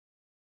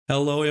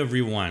Hello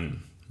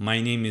everyone,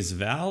 my name is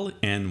Val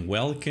and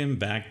welcome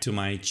back to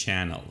my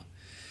channel.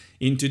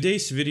 In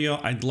today's video,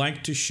 I'd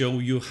like to show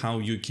you how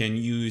you can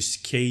use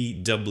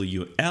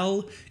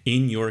KWL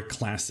in your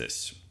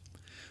classes.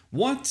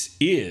 What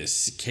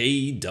is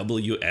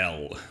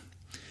KWL?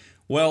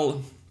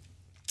 Well,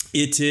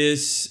 it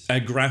is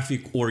a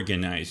graphic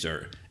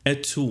organizer, a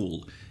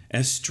tool,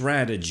 a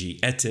strategy,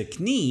 a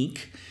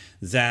technique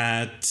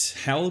that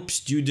helps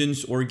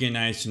students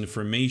organize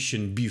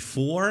information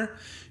before,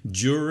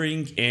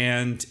 during,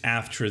 and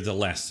after the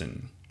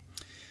lesson.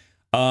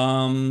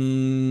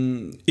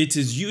 It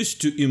is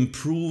used to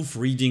improve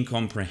reading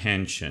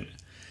comprehension.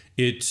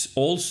 It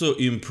also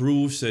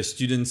improves a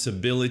student's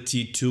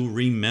ability to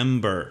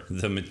remember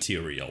the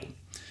material.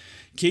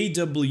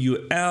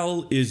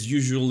 KWL is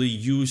usually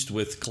used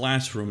with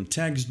classroom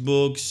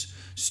textbooks,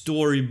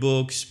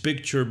 storybooks,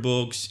 picture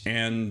books,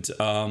 and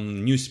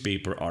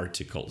newspaper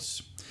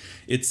articles.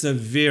 It's a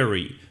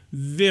very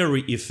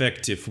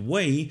effective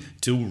way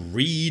to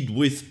read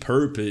with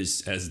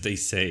purpose, as they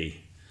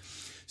say.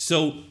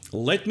 So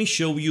let me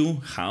show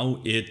you how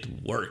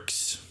it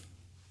works.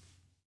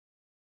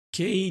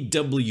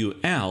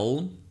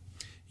 KWL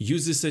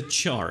uses a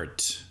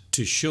chart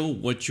to show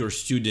what your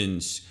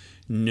students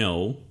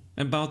know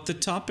about the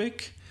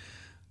topic,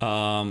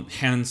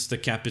 hence the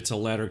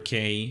capital letter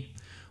K,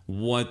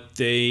 what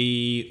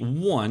they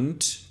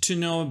want to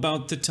know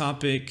about the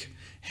topic,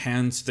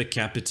 hence the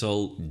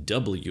capital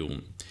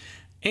W,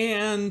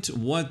 and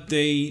what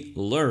they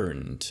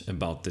learned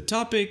about the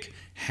topic,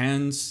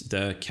 hence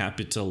the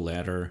capital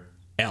letter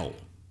L.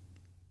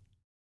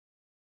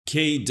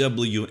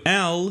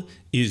 KWL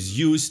is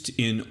used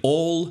in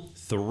all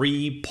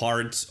three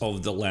parts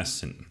of the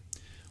lesson.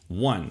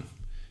 1.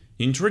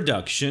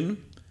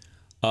 Introduction.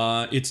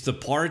 It's the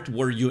part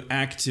where you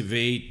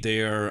activate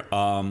their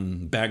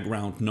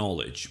background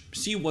knowledge.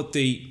 See what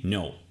they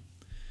know.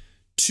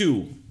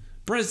 2.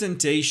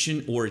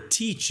 Presentation or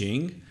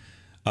teaching.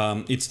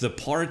 It's the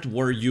part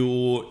where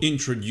you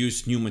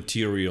introduce new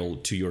material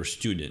to your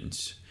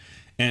students.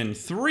 And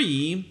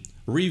 3,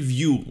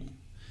 review.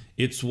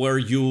 It's where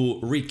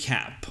you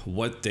recap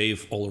what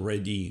they've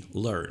already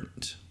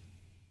learned.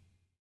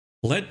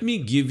 Let me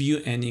give you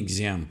an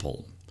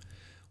example.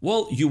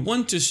 Well, you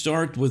want to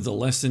start with the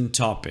lesson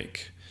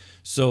topic.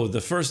 So the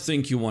first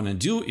thing you want to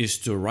do is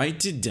to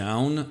write it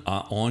down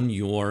on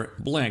your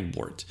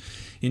blackboard.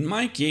 In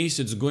my case,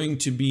 it's going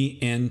to be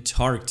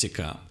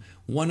Antarctica,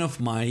 one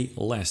of my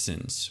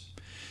lessons.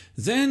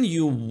 Then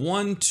you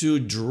want to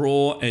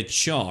draw a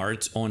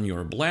chart on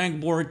your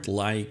blackboard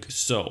like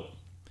so.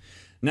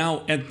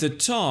 Now at the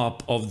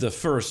top of the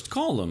first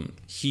column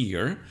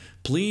here,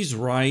 please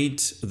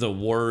write the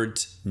word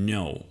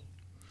no.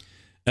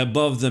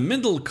 Above the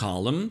middle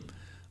column,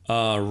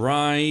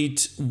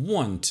 write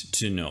want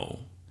to know.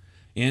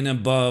 And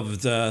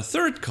above the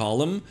third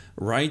column,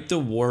 write the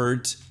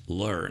word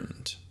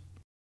learned.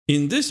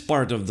 In this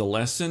part of the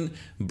lesson,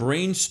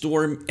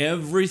 brainstorm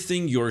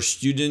everything your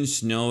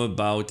students know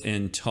about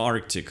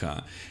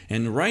Antarctica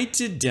and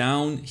write it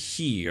down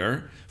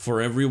here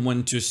for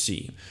everyone to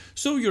see.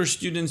 So your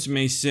students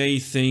may say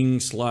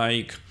things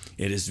like,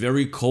 it is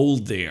very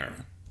cold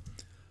there.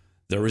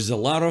 There is a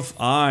lot of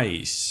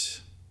ice.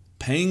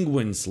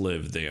 Penguins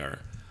live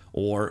there.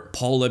 Or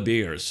polar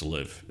bears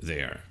live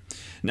there.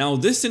 Now,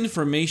 this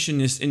information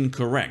is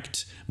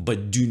incorrect,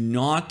 but do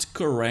not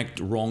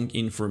correct wrong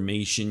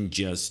information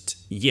just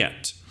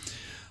yet.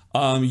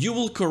 You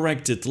will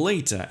correct it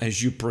later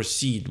as you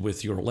proceed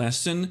with your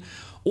lesson,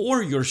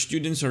 or your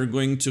students are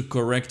going to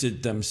correct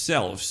it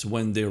themselves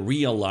when they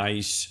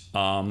realize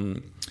they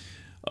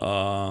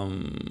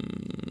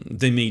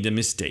made a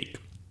mistake.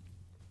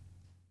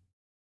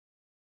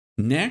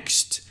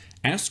 Next,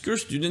 ask your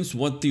students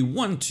what they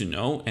want to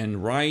know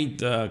and write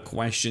the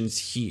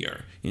questions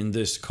here in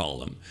this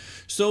column.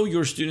 So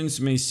your students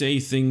may say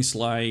things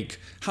like,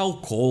 how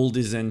cold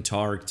is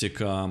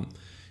Antarctica?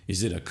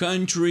 Is it a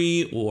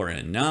country or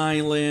an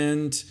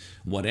island?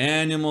 What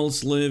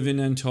animals live in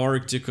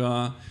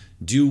Antarctica?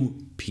 Do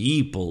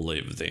people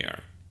live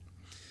there?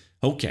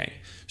 Okay,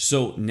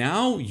 so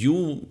now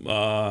you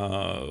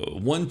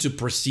want to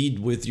proceed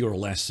with your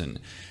lesson.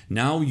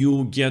 Now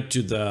you get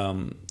to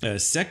the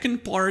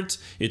second part.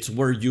 It's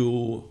where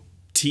you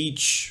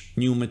teach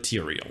new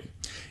material.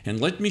 And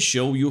let me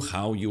show you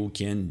how you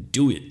can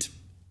do it.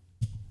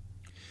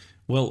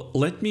 Well,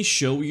 let me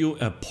show you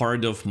a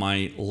part of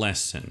my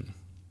lesson.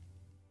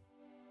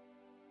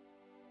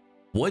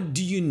 What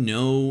do you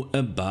know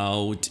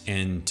about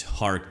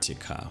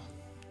Antarctica?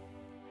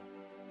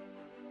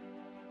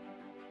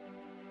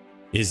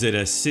 Is it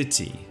a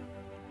city,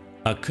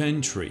 a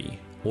country,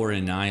 or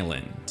an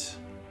island?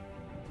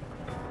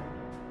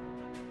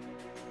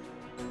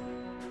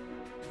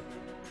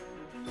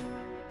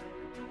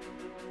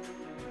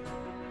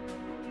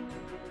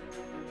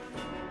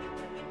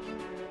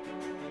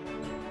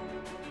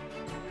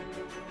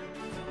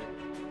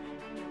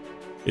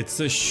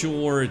 It's a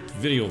short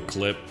video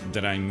clip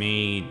that I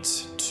made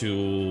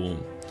to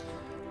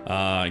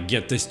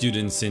get the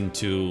students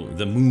into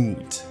the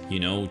mood, you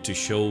know, to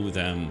show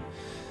them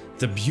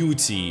the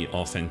beauty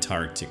of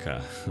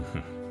Antarctica.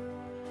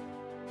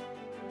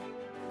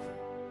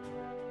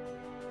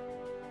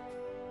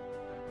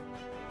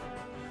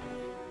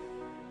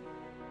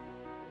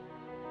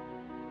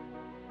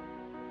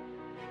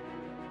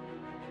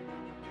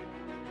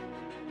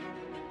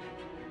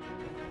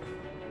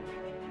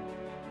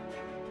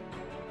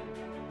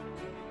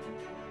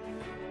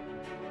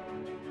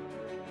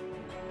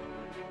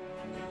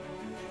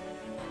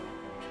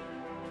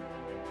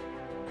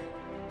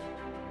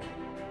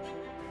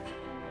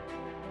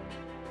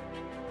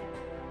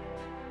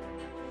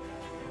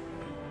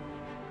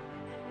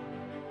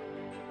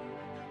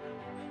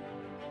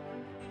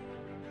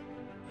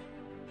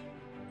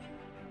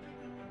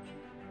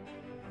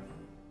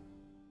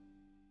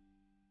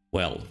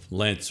 Well,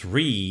 let's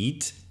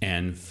read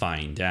and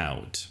find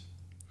out.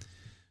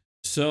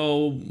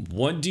 So,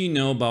 what do you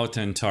know about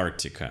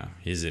Antarctica?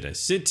 Is it a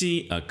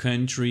city, a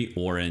country,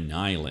 or an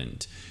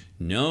island?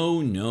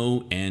 No,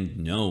 no, and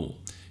no.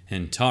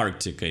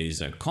 Antarctica is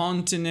a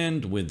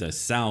continent with the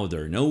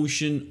Southern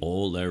Ocean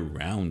all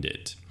around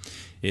it.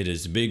 It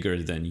is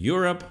bigger than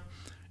Europe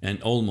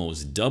and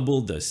almost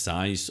double the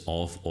size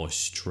of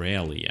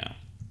Australia.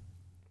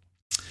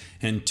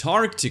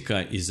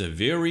 Antarctica is a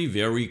very,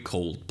 very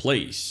cold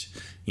place.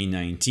 In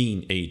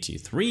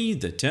 1983,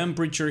 the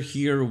temperature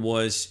here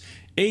was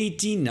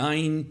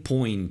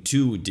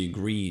 89.2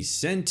 degrees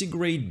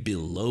centigrade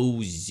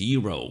below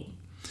zero.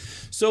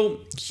 So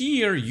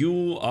here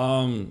you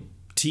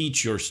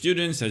teach your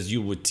students as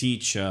you would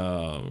teach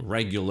a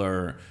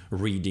regular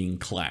reading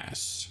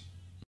class.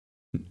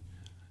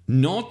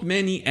 Not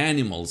many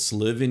animals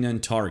live in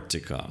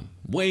Antarctica.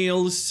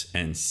 Whales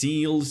and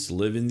seals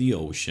live in the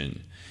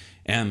ocean.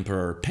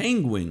 Emperor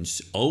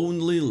penguins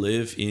only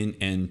live in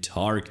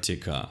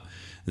Antarctica.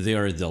 They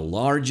are the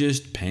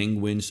largest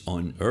penguins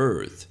on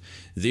Earth.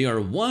 They are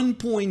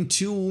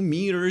 1.2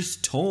 meters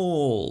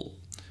tall,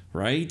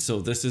 right? So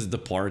this is the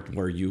part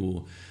where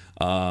you,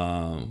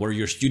 where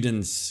your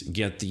students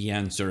get the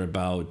answer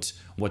about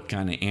what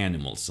kind of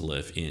animals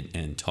live in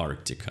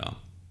Antarctica.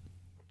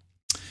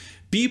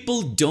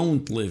 People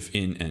don't live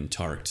in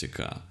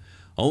Antarctica.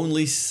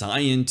 Only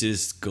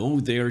scientists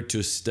go there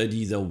to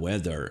study the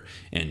weather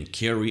and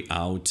carry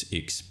out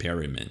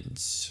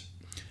experiments.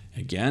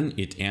 Again,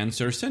 it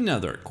answers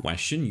another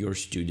question your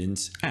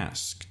students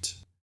asked.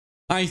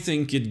 I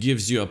think it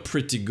gives you a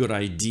pretty good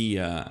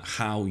idea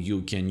how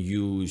you can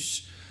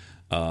use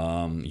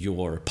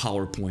your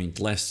PowerPoint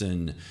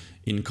lesson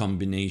in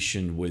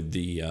combination with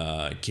the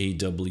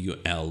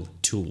KWL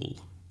tool.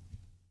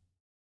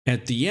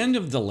 At the end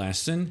of the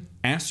lesson,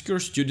 ask your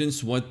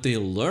students what they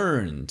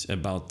learned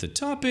about the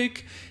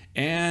topic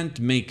and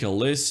make a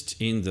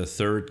list in the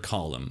third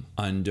column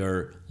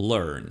under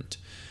Learned.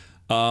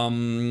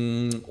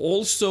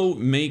 Also,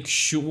 make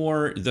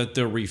sure that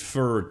they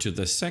refer to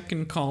the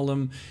second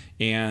column,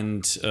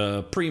 and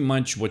pretty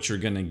much what you're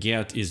going to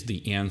get is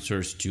the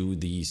answers to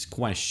these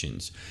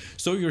questions.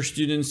 So your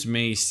students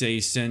may say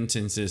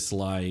sentences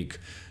like,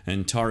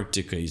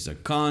 Antarctica is a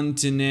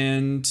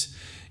continent.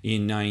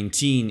 In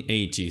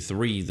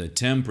 1983, the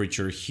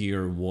temperature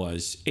here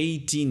was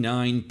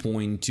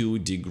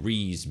 89.2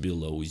 degrees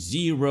below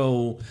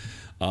zero.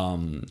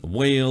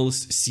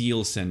 Whales,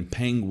 seals, and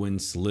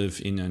penguins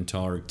live in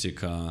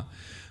Antarctica.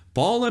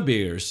 Polar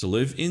bears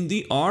live in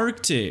the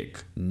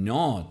Arctic,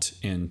 not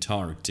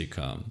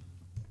Antarctica.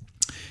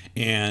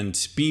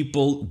 And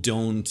people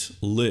don't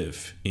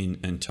live in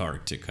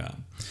Antarctica.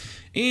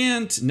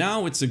 And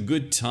now it's a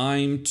good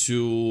time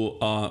to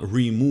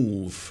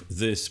remove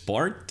this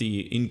part,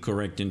 the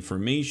incorrect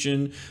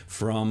information,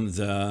 from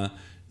the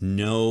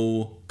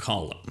no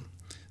column.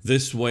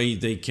 This way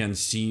they can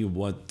see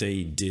what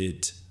they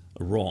did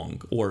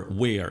wrong or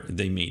where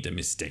they made a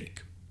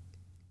mistake.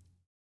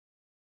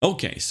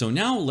 Okay, so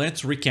now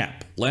let's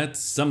recap. Let's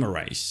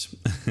summarize.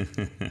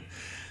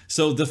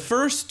 So the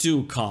first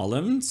two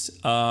columns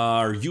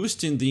are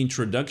used in the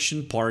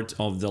introduction part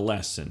of the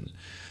lesson.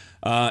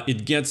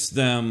 It gets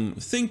them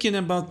thinking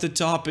about the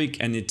topic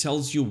and it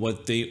tells you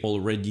what they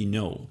already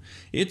know.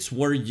 It's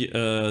where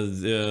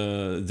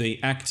they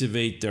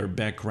activate their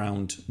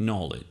background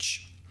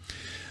knowledge.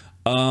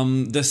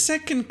 The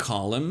second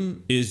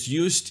column is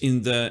used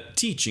in the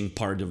teaching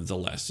part of the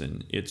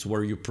lesson. It's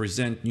where you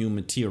present new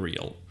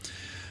material.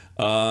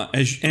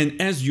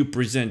 As you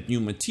present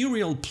new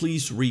material,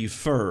 please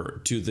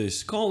refer to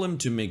this column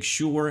to make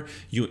sure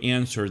you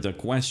answer the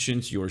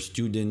questions your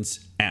students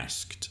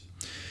asked.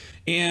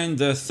 And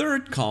the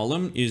third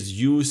column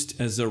is used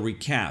as a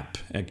recap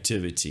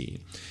activity.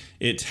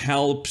 It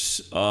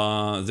helps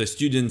the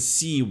students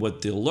see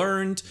what they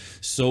learned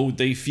so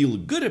they feel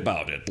good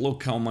about it.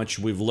 Look how much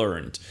we've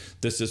learned.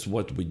 This is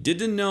what we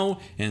didn't know,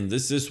 and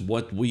this is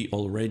what we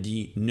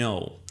already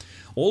know.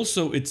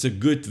 Also, it's a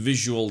good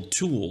visual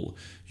tool.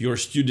 Your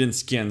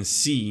students can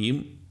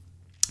see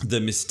the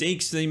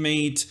mistakes they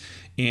made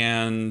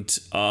and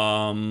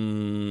how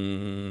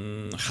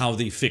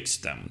they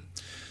fixed them.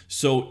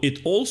 So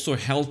it also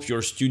helps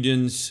your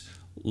students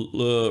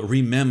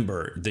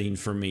remember the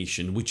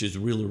information, which is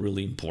really,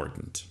 really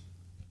important.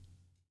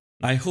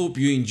 I hope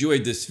you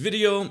enjoyed this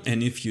video,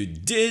 and if you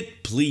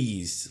did,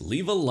 please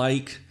leave a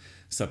like,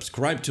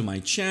 subscribe to my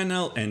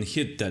channel, and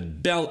hit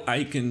that bell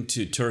icon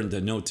to turn the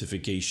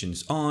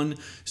notifications on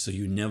so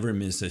you never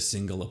miss a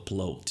single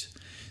upload.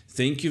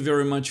 Thank you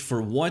very much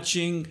for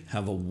watching.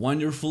 Have a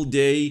wonderful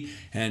day,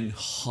 and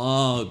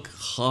hug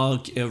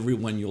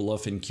everyone you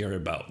love and care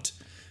about.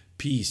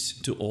 Peace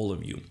to all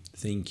of you.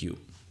 Thank you.